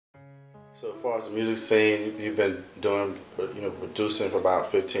So as far as the music scene, you've been doing, producing for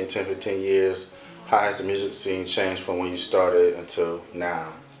about 10, 15 years. How has the music scene changed from when you started until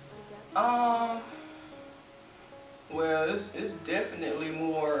now? Well, it's definitely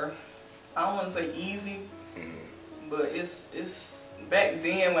more, I don't want to say easy, but it's back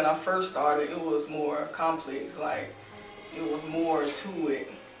then when I first started, it was more complex. Like, it was more to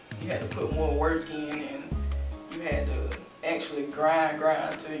it. You had to put more work in, and you had to actually grind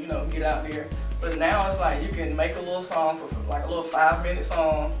to, get out there. But now it's like you can make a little song, for like a little 5-minute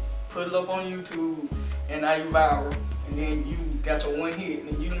song, put it up on YouTube, and now you viral. And then you got your one hit,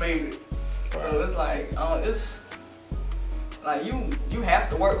 and you made it. Right. So it's like, it's like you have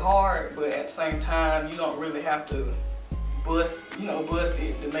to work hard, but at the same time, you don't really have to bust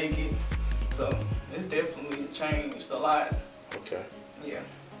it to make it. So it's definitely changed a lot. Okay. Yeah.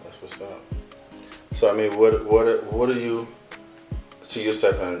 That's what's up. So I mean, what do you see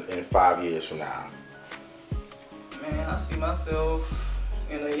yourself in 5 years from now? Man, I see myself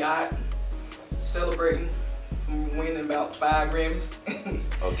in a yacht celebrating from winning about 5 Grammys.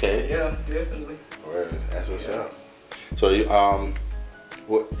 Okay. Yeah, definitely. Word. That's what's up. So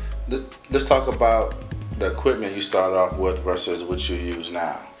let's talk about the equipment you started off with versus what you use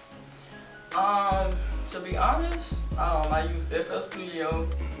now. To be honest, I use FL Studio,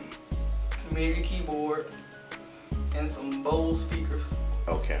 MIDI keyboard, and some Bose speakers.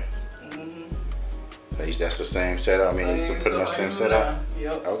 Okay. That's the same setup. I mean, it's pretty much the same setup.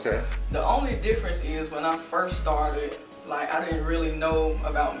 Yep. Okay. The only difference is when I first started, like, I didn't really know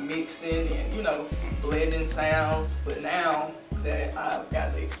about mixing and blending sounds. But now that I've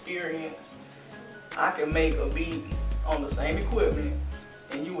got the experience, I can make a beat on the same equipment,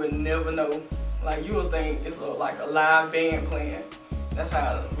 and you would never know. Like, you would think it's like a live band playing. That's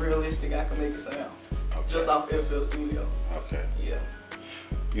how realistic I can make it sound. Okay. Just off FL Studio. Okay. Yeah.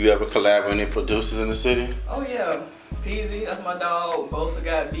 You ever collab with any producers in the city? Oh yeah, Peasy, that's my dog. Bosa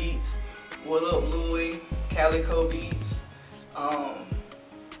got beats. What Up Louie, Calico Beats.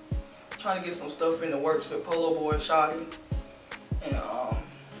 Trying to get some stuff in the works with Polo Boy Shotty,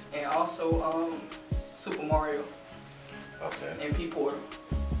 and also Super Mario. Okay. And P Porter.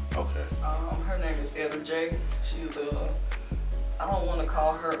 Okay. Her name is Etta J. She's I don't want to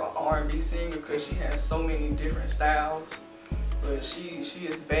call her an R&B singer because she has so many different styles, but she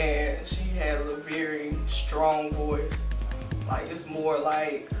is bad. She has a very strong voice. Like, it's more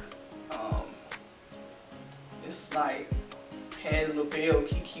like, it's like Patti LaBelle,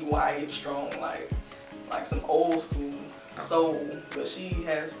 Kiki Wyatt strong, like some old school soul, but she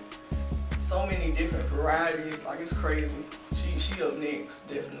has so many different varieties. Like, it's crazy. She up next,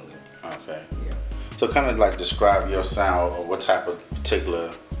 definitely. Okay. Yeah. So kind of like describe your sound or what type of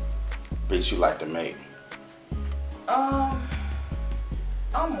particular beats you like to make. I'm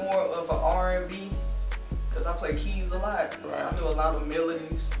more of an R&B because I play keys a lot. Right. I do a lot of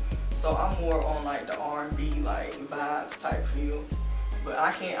melodies, so I'm more on like the R&B like vibes type feel. But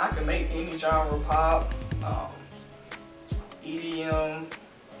I can make any genre: pop, EDM,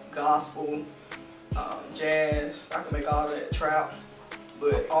 gospel, jazz. I can make all that, trap.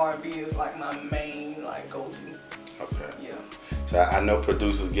 But R&B is like my main go-to. Okay. Yeah. So I know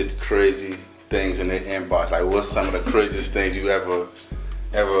producers get crazy things in their inbox. Like, what's some of the craziest things you ever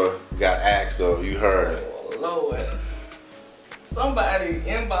got asked or you heard? Oh Lord. Somebody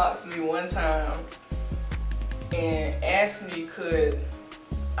inboxed me one time and asked me could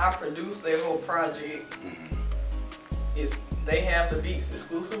I produce their whole project. They have the beats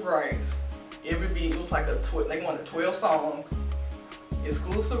exclusive rights. Every beat was like they wanted 12 songs.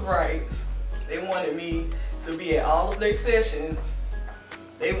 Exclusive rights. They wanted me to be at all of their sessions.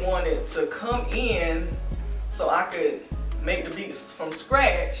 They wanted to come in so I could make the beats from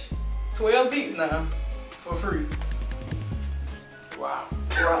scratch. 12 beats now for free. Wow.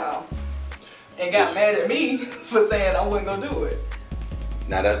 Wow. And got mad at me for saying I wasn't gonna do it.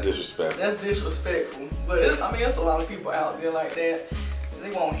 Now that's disrespectful. That's disrespectful. But it's a lot of people out there like that. They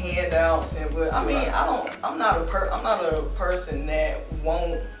want handouts, but I mean, I'm not a person that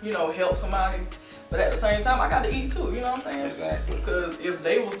won't, help somebody. But at the same time, I got to eat too. You know what I'm saying? Exactly. Because if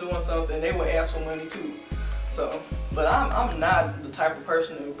they was doing something, they would ask for money too. So, but I'm not the type of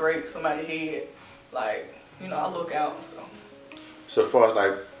person to break somebody's head. Like, I look out. So as far as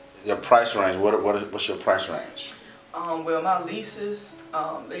like your price range, what's your price range? Well, my leases,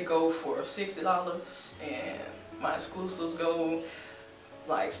 they go for $60, and my exclusives go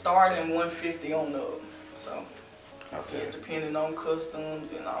like starting $150 on up. So, okay. Yeah, depending on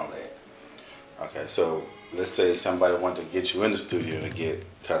customs and all that. Okay, so let's say somebody wanted to get you in the studio to get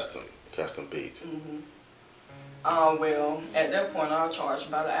custom custom beats? Well, at that point, I'll charge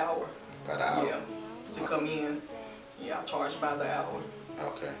about an hour. By the hour? Yeah, to come in. Yeah, I charge by the hour.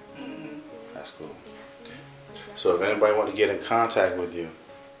 Okay. Mm-hmm. That's cool. So if anybody want to get in contact with you,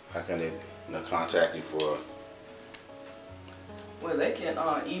 how can they contact you for? Well, they can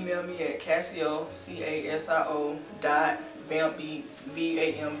email me at Casio, CASIO .vampbeats,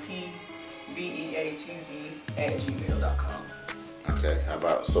 VAMPBEATZ @gmail.com. Okay. How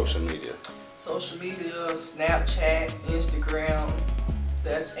about social media? Social media, Snapchat, Instagram,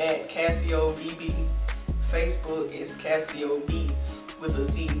 that's at Casio VB. Facebook is Casio Beats with a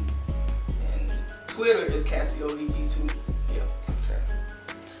Z. And Twitter is Casio VB too. Yeah. Okay.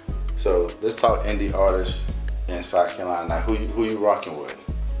 So let's talk indie artists in South Carolina. Now, who you rocking with?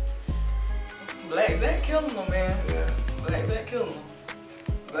 Black Zach killing them, man. Yeah. Black Zach killing them.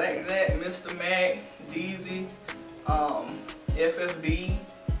 Black Zach, Mr. Mac, DZ, FFB.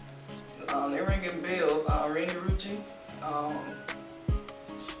 They ringing bells. Rennie Rucci.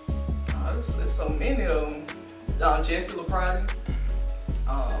 There's so many of them. Jesse LaPrati.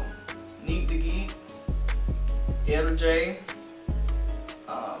 Neat the Geek. Etta J.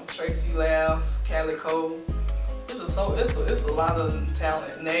 Tracy Laugh. Calico. It's a lot of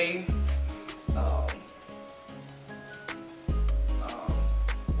talent. Nay.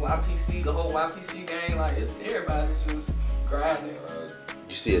 YPC, the whole YPC gang, like everybody's just grinding.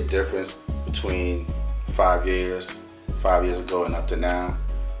 You see a difference between 5 years ago and up to now,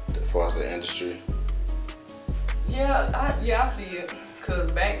 as far as the industry? Yeah, I see it.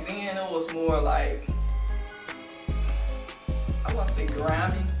 Cause back then it was more like, I want to say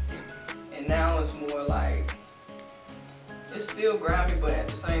grimy, and now it's more like, it's still grimy, but at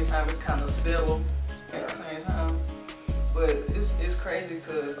the same time it's kind of settled at the same time. But it's crazy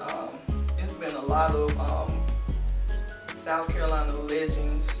because it's been a lot of South Carolina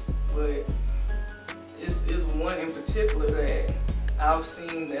legends, but it's one in particular that I've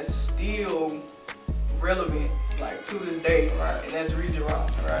seen that's still relevant, like to this day, right. And that's Reggie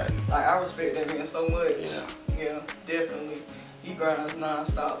Rock. Right. Like I respect that man so much. Yeah. Yeah, definitely. He grinds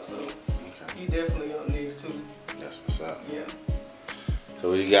non-stop, so he definitely up next too. That's what's up. Yeah.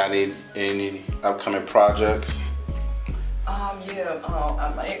 So you got any upcoming projects?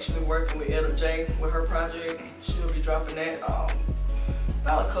 I'm actually working with Etta J with her project. She'll be dropping that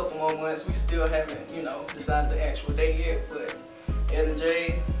about a couple more months. We still haven't, decided the actual date yet, but Etta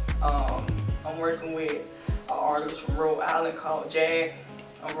J, I'm working with an artist from Rhode Island called Jag.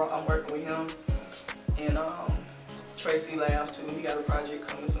 I'm working with him, and Tracy Laugh too. He got a project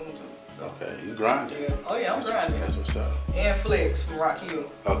coming soon too. So. Okay, you grinding. Yeah. Oh yeah, I'm grinding. That's what's up. And Flex from Rock Hill.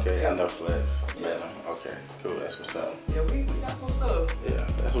 Okay, yeah. I know Flex. Yeah. Okay, cool. That's what's up. Yeah, we got some stuff. Yeah,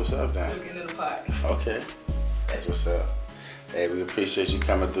 that's what's up, Dan. Cooking in the pot. Okay, that's what's up. Hey, we appreciate you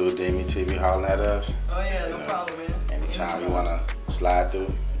coming through dmetv, hollering at us. Oh yeah, no problem, man. Anytime you wanna slide through,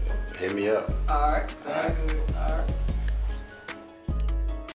 hit me up. All right.